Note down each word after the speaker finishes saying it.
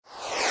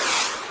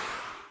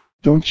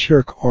Don't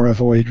shirk or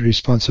avoid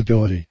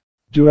responsibility.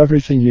 Do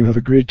everything you have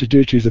agreed to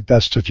do to the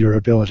best of your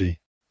ability.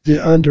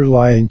 The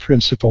underlying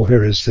principle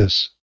here is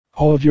this.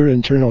 All of your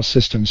internal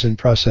systems and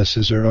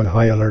processes are on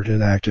high alert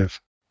and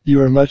active.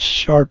 You are much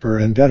sharper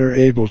and better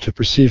able to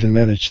perceive and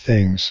manage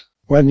things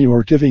when you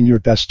are giving your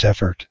best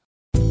effort.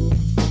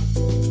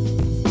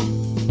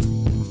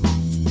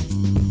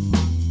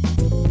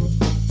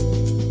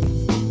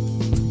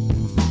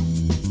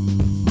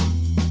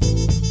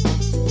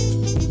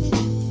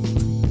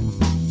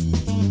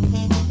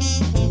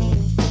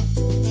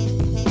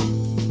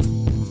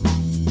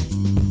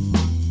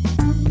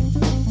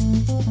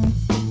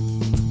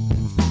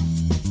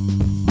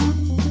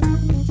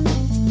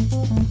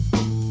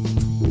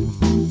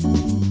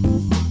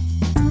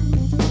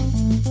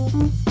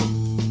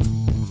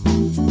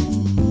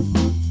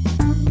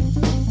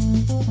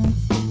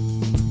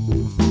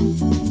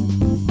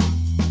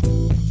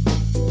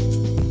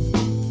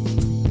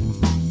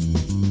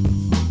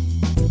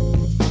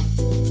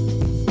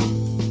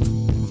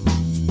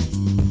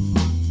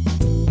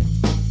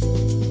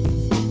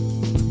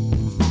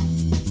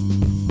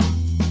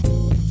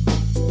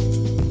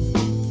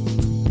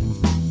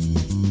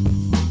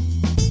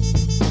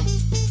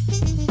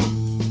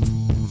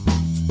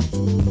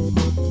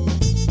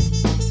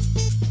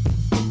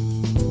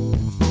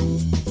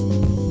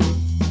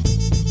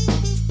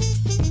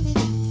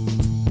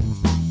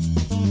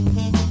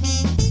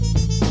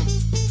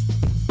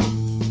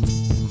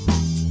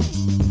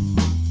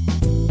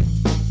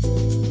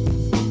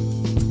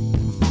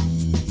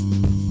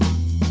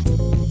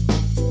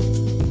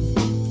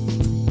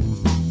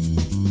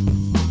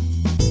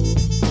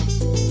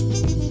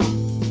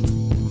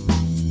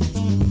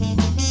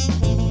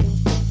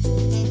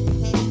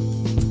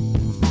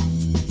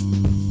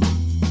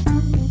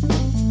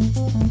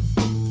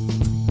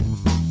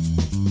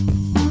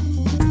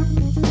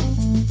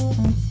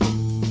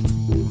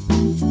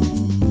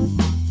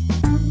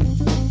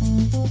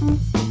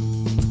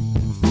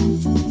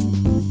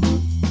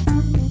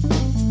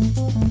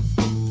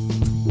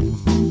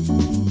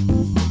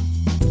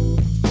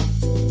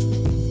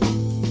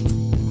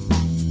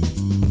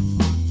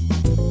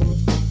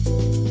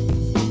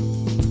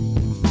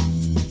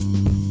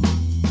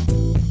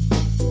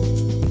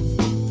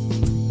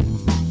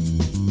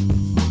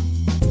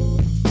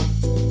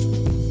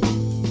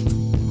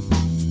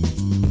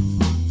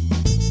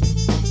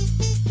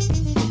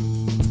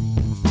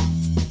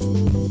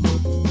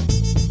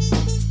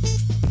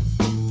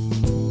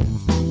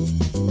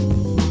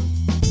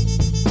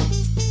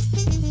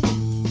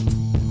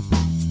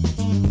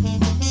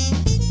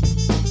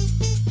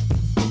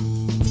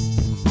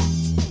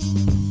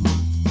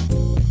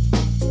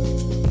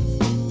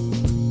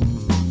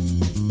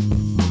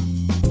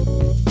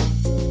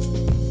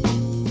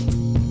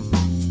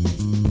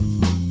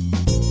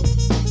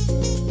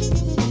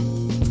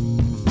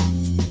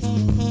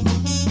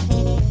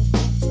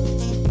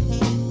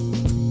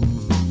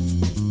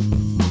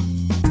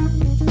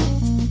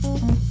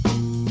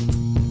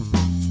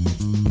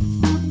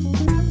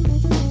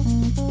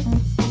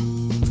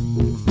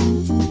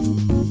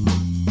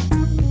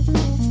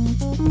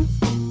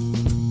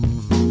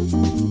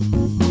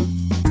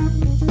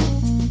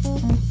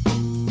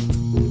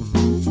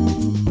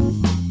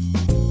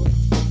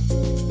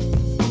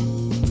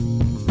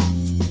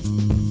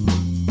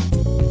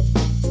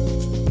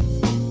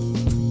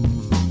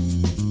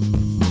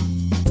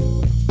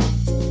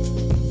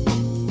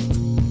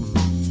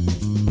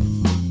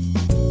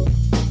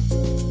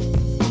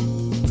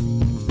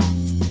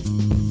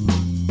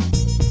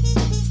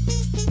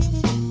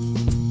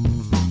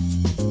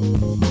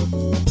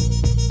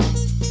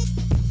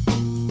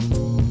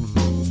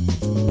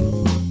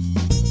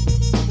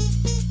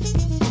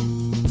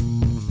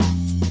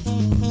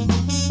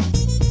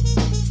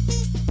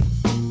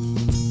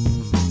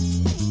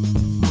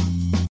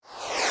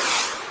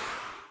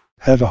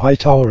 Have a high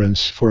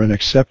tolerance for an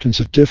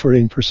acceptance of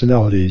differing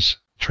personalities,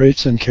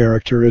 traits and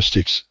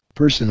characteristics,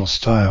 personal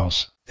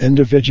styles,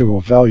 individual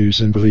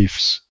values and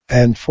beliefs,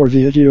 and for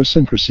the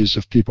idiosyncrasies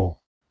of people.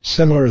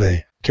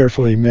 Similarly,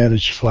 carefully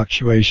manage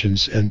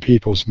fluctuations in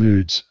people's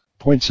moods,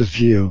 points of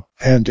view,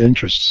 and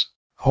interests.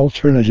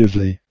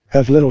 Alternatively,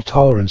 have little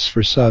tolerance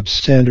for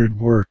substandard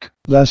work,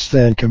 less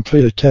than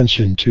complete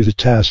attention to the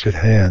task at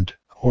hand,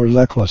 or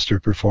lackluster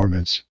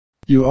performance.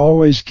 You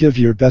always give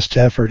your best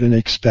effort and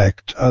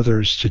expect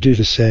others to do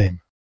the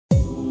same.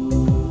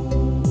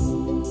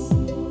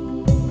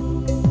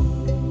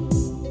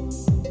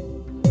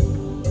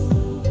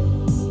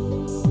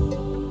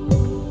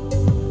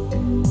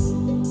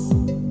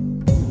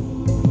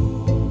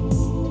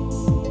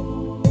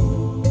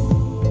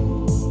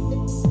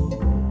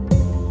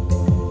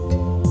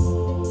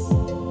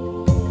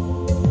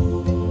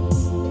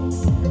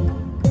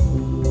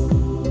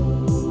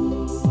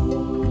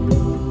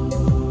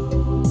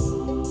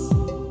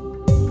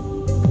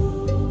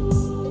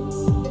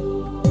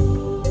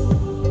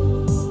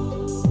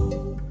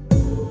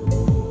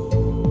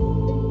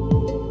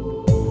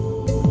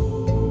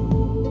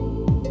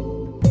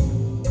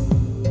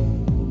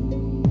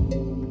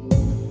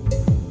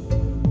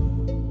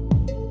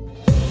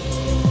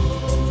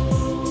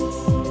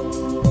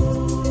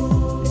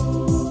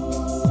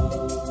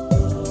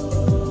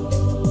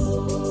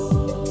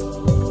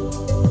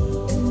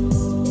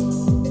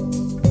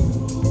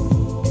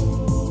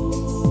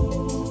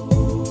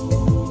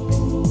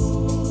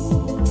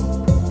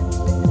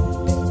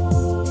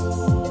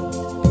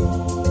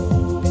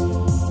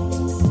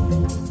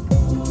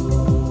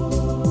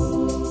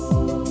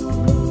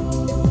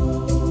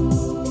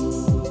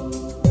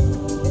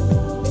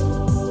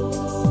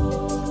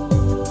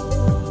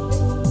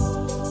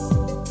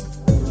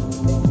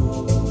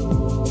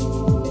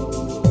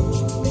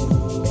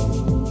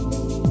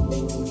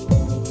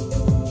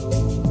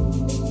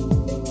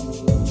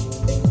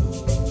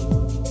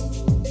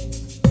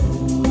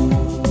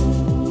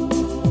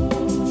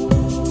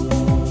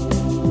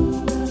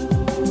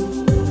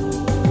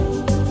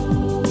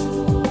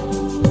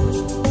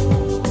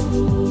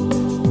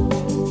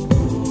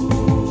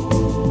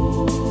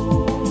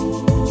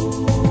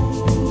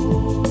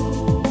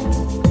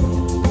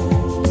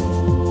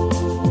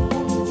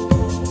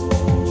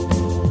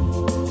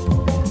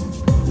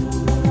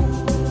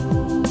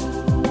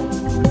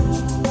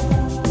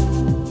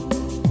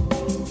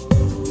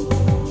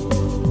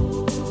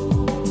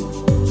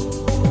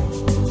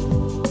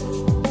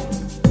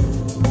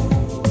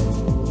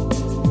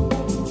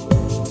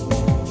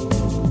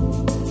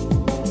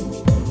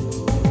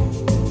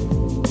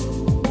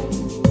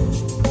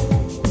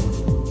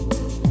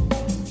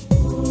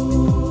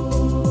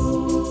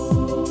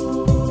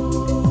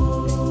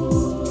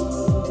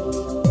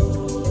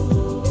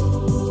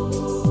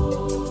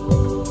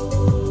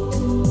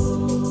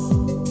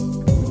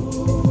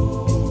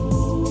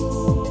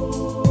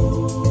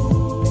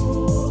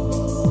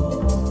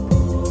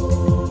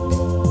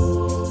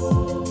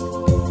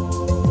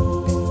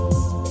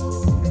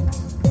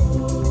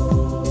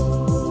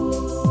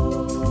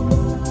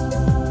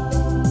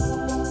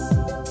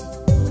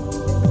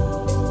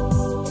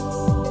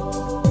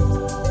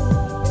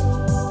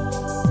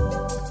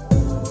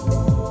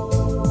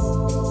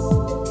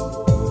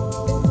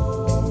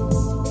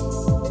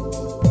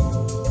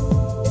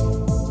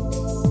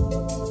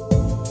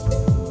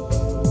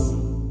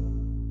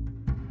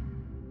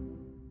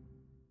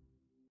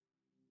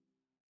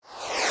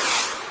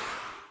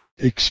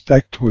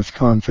 Expect with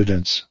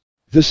confidence.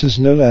 This is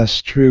no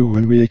less true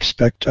when we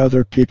expect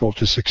other people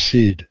to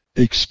succeed.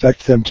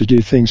 Expect them to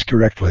do things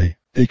correctly.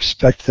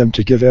 Expect them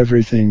to give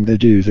everything they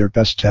do their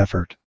best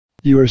effort.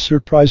 You are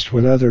surprised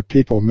when other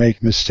people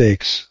make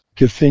mistakes,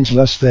 give things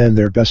less than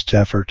their best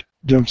effort,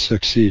 don't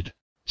succeed.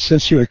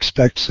 Since you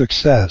expect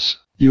success,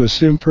 you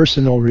assume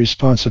personal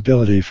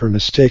responsibility for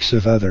mistakes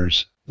of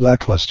others,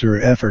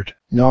 lackluster effort,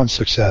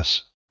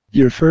 non-success.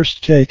 Your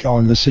first take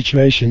on the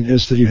situation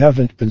is that you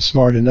haven't been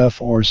smart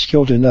enough or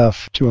skilled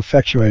enough to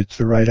effectuate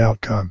the right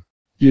outcome.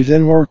 You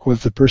then work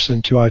with the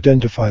person to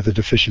identify the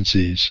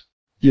deficiencies.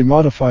 You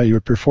modify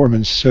your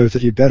performance so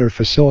that you better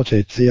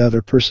facilitate the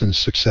other person's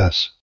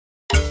success.